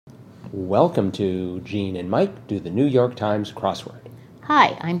Welcome to Gene and Mike do the New York Times crossword.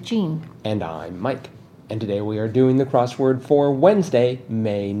 Hi, I'm Jean. And I'm Mike. And today we are doing the crossword for Wednesday,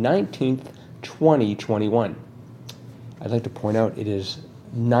 May 19th, 2021. I'd like to point out it is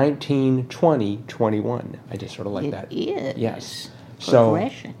 19-20-21. I just sort of like that. It is. Yes.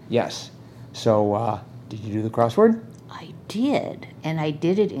 Progression. Yes. So, did you do the crossword? I did, and I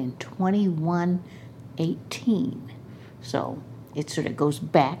did it in 2118. So it sort of goes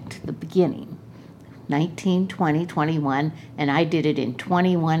back to the beginning. 19, 20, 21, and I did it in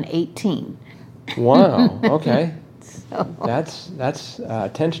 2118. Wow. Okay. So That's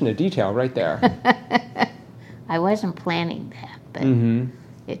attention to detail right there. I wasn't planning that, but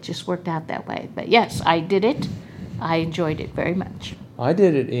it just worked out that way. But yes, I did it. I enjoyed it very much. I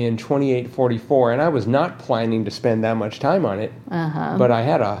did it in 2844, and I was not planning to spend that much time on it. But I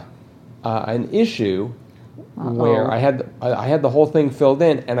had an issue where I had the whole thing filled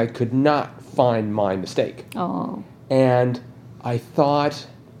in, and I could not find my mistake. Oh. And I thought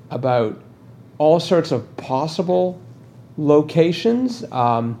about all sorts of possible locations.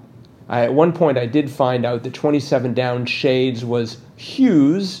 At one point, I did find out that 27 down shades was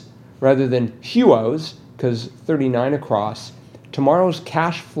hues rather than huos, because 39 across. Tomorrow's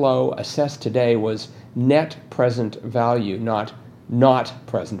cash flow assessed today was net present value, not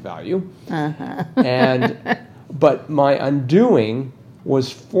present value. But my undoing was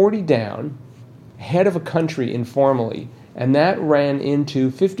 40 down, head of a country informally, and that ran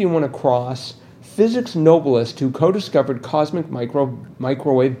into 51 across, physics Nobelist who co-discovered cosmic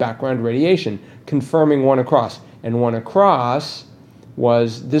microwave background radiation, confirming one across. And one across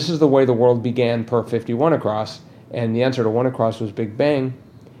was, this is the way the world began per 51 across, and the answer to one across was Big Bang,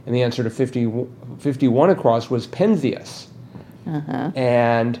 and the answer to 51 across was Penzias.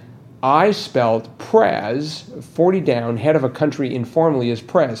 And I spelled Prez, 40 down, head of a country informally as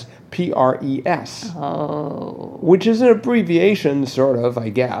Prez, P-R-E-S. Oh. Which is an abbreviation, sort of, I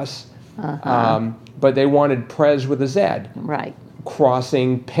guess. But they wanted Prez with a Z. Right.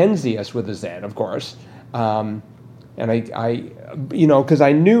 Crossing Penzias with a Z, of course. And I because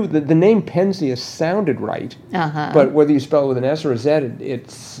I knew that the name Penzias sounded right. But whether you spell it with an S or a Z,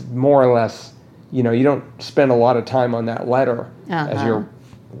 it's more or less, you don't spend a lot of time on that letter as you're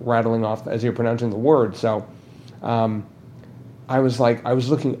rattling off, as you're pronouncing the word. So I was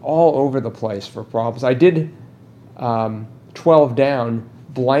looking all over the place for problems. I did 12 down,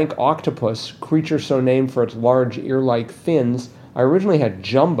 blank octopus, creature so named for its large ear-like fins. I originally had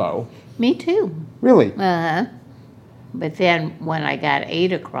jumbo. Me too. Really? But then when I got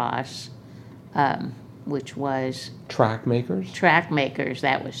 8 across, which was Track makers? track makers,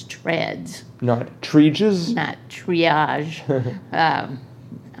 that was treads, Not treages? not triage.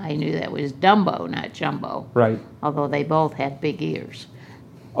 I knew that was Dumbo, not Jumbo. Right. Although they both had big ears.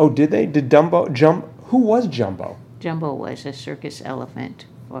 Oh, did they? Did Dumbo jump? Who was Jumbo? Jumbo was a circus elephant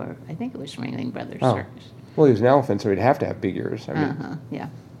for, I think it was Ringling Brothers Oh. Circus. Well, he was an elephant, so he'd have to have big ears. I mean, Yeah.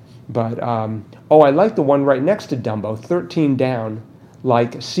 But, I like the one right next to Dumbo, 13 down,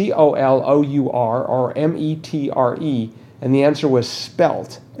 like C-O-L-O-U-R or M-E-T-R-E, and the answer was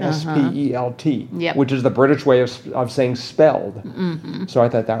spelt, S-P-E-L-T, Yep. which is the British way of saying spelled. So I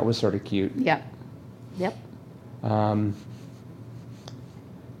thought that was sort of cute. Yep. Yep.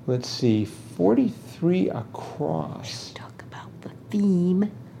 Let's see, 43 across. Talk about the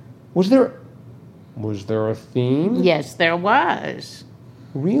theme. Was there a theme? Yes, there was.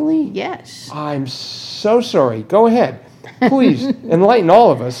 Really? Yes. I'm so sorry. Go ahead. Please enlighten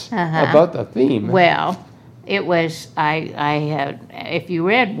all of us about the theme. Well, it was, if you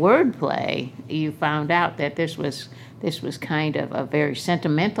read Wordplay, you found out that this was kind of a very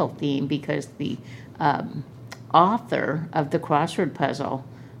sentimental theme because the author of the crossword puzzle,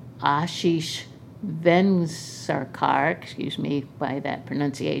 Ashish Vensarkar, excuse me by that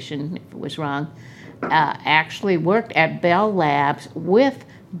pronunciation if it was wrong, actually worked at Bell Labs with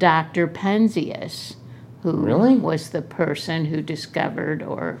Dr. Penzias, who Really? was the person who discovered,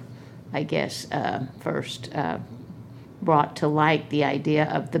 or I guess first brought to light the idea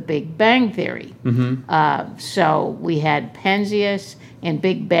of the Big Bang Theory. So we had Penzias and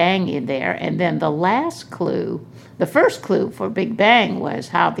Big Bang in there, and then the first clue for Big Bang was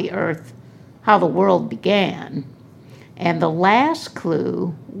how the world began, and the last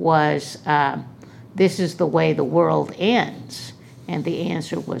clue was this is the way the world ends, and the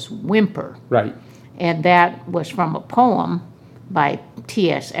answer was whimper. Right. And that was from a poem by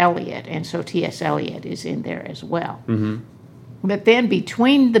T.S. Eliot, and so T.S. Eliot is in there as well. But then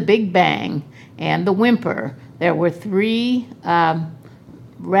between the Big Bang and the whimper, there were 3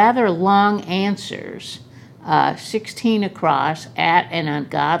 rather long answers, 16 across, at an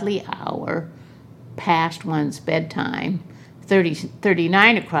ungodly hour. hour past one's bedtime.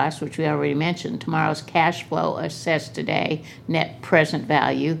 39 across, which we already mentioned, tomorrow's cash flow assessed today, net present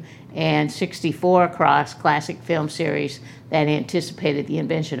value, and 64 across, classic film series that anticipated the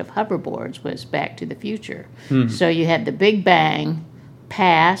invention of hoverboards, was Back to the Future. So you had the Big Bang,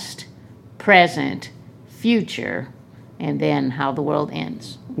 past, present, future, and then how the world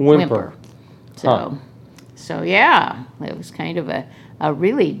ends. Whimper. So yeah, it was kind of a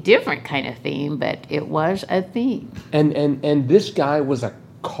really different kind of theme, but it was a theme. And this guy was a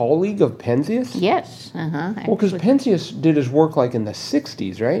colleague of Penzias? Yes. Well, because Penzias did his work like in the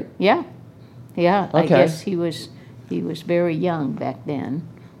 60s, right? Yeah. Yeah. Okay. I guess he was very young back then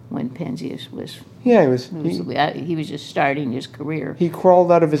when Penzias was. Yeah, He was just starting his career. he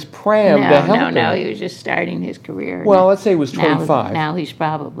crawled out of his pram to help him. No. He was just starting his career. Well, let's say he was 25. Now he's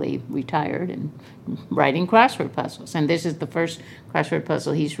probably retired and writing crossword puzzles. And this is the first crossword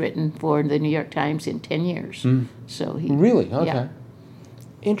puzzle he's written for the New York Times in 10 years. So he Really? Okay. Yeah.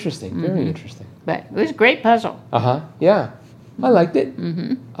 Interesting. Very interesting. But it was a great puzzle. Yeah, I liked it.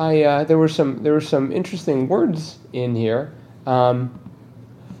 There were some interesting words in here. I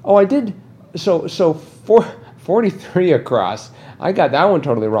did. So 43 across. I got that one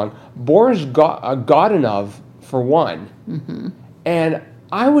totally wrong. Boris Godunov for one, and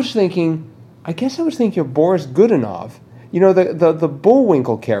I was thinking of Boris Godunov. You know, the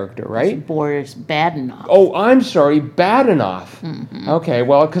Bullwinkle character, right? Boris Badenov. Oh, I'm sorry, Badenov. Okay,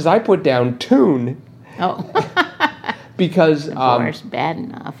 well, because I put down Toon. Oh. Because Boris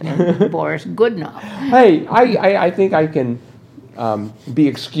Badenov and Boris Goodenough. Hey, I think I can be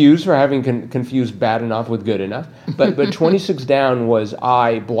excused for having confused bad enough with good enough. But 26 down was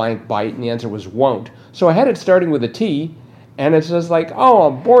I blank bite, and the answer was won't. So I had it starting with a T, and it's just like,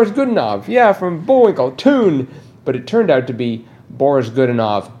 oh, Boris Godunov, yeah, from Bullwinkle, Toon. But it turned out to be Boris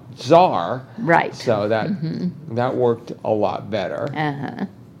Godunov, Tsar. Right. So that worked a lot better.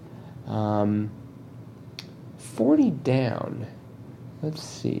 40 down. Let's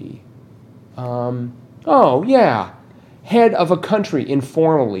see. Oh, yeah. Head of a country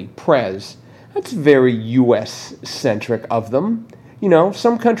informally, Prez. That's very U.S.-centric of them. You know,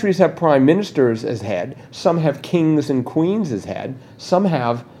 some countries have prime ministers as head. Some have kings and queens as head. Some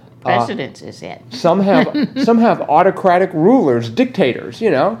have Presidents as head. Some have autocratic rulers, dictators. You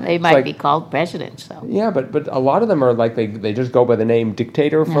know, They might be called presidents, though. Yeah, but a lot of them are like they just go by the name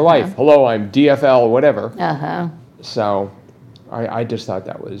dictator for life. Hello, I'm DFL, whatever. So, I just thought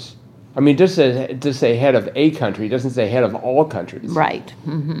that was. I mean, just to say head of a country doesn't say head of all countries. Right.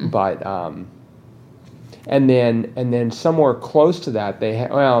 But and then somewhere close to that they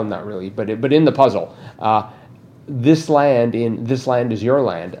well, not really, but in the puzzle, this land is your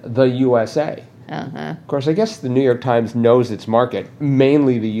land, the USA. Of course, I guess the New York Times knows its market,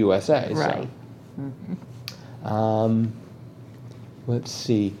 mainly the USA. Right. So. Let's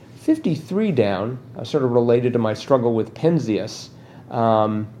see, 53 down, sort of related to my struggle with Penzias.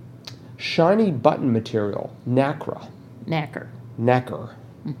 Shiny button material, nacre. I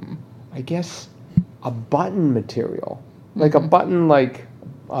guess a button material, like a button, like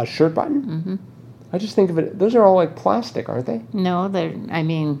a shirt button. I just think of it. Those are all like plastic, aren't they? No, they're. I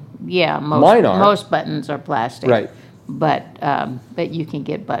mean, yeah, Mine are. Most buttons are plastic. Right. But you can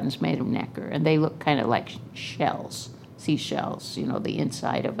get buttons made of nacre, and they look kind of like shells, seashells. You know, the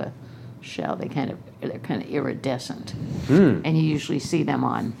inside of a shell. They're kind of iridescent, and you usually see them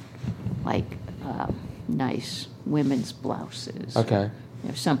on like nice women's blouses. Okay.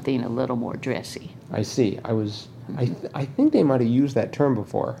 Or something a little more dressy. I see. I think they might have used that term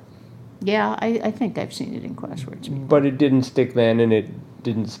before. Yeah, I think I've seen it in crosswords before. But it didn't stick then, and it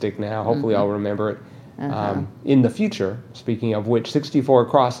didn't stick now. Hopefully I'll remember it in the future. Speaking of which, 64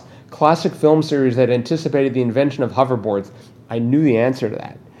 across, classic film series that anticipated the invention of hoverboards. I knew the answer to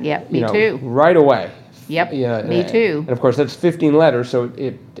that. Yep, me too. Right away. Yep, yeah, me too. And of course, that's 15 letters, so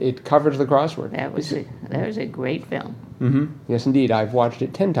it covers the crossword. That was a great film. Yes, indeed. I've watched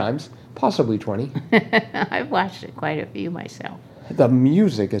it 10 times, possibly 20. I've watched it quite a few myself. The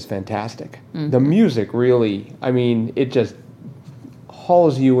music is fantastic. The music really, I mean, it just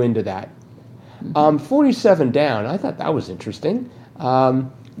hauls you into that. 47 down, I thought that was interesting.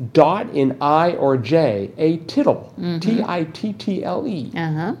 Dot in I or J, a tittle. Tittle.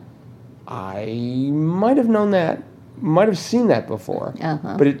 I might have known that, might have seen that before,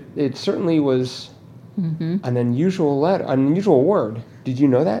 but it certainly was an unusual word. Did you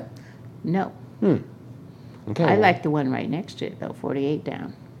know that? No. Okay. I like the one right next to it, though, 48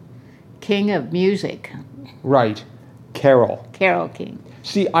 down. King of Music. Right. Carol. Carol King.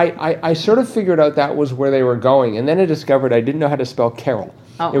 See, I sort of figured out that was where they were going, and then I discovered I didn't know how to spell Carol.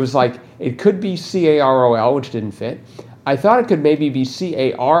 Oh. It was like, it could be CAROL, which didn't fit. I thought it could maybe be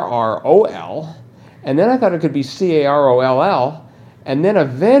CARROL, and then I thought it could be CAROLL, and then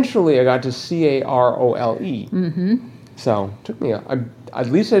eventually I got to CAROLE. Mm-hmm. So it took me, at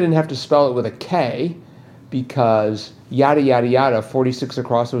least I didn't have to spell it with a K, because yada, yada, yada, 46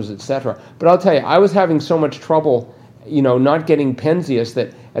 acrosses, etc. But I'll tell you, I was having so much trouble, not getting Penzias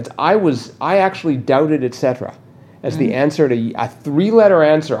that I actually doubted etc. as the answer to a 3-letter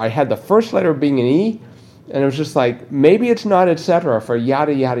answer. I had the first letter being an E, and it was just like, maybe it's not etc. for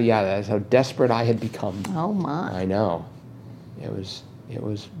yada, yada, yada. That's how desperate I had become. Oh, my. I know. It was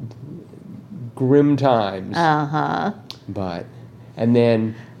grim times. Uh-huh. And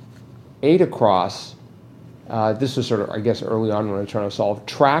then 8 across, this was sort of, I guess, early on when I was trying to solve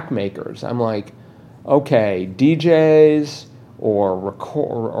track makers. I'm like, okay, DJs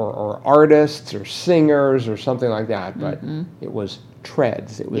or artists or singers or something like that, but it was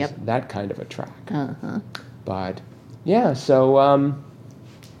treads. It was that kind of a track. Uh-huh. But yeah, so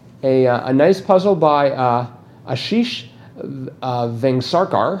a nice puzzle by Ashish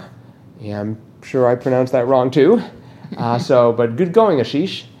Vengsarkar. Yeah, I'm sure I pronounced that wrong too. But good going,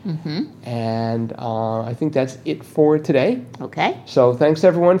 Ashish. Mm-hmm. And I think that's it for today. Okay. So thanks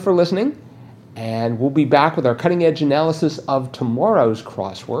everyone for listening. And we'll be back with our cutting edge analysis of tomorrow's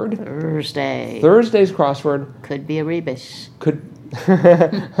crossword. Thursday's crossword. Could be a rebus.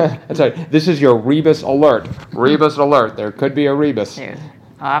 That's right. This is your rebus alert. Rebus alert. There could be a rebus. There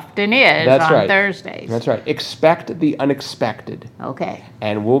often is Thursdays. That's right. Expect the unexpected. Okay.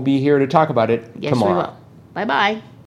 And we'll be here to talk about it Yes, tomorrow. we will. Bye-bye.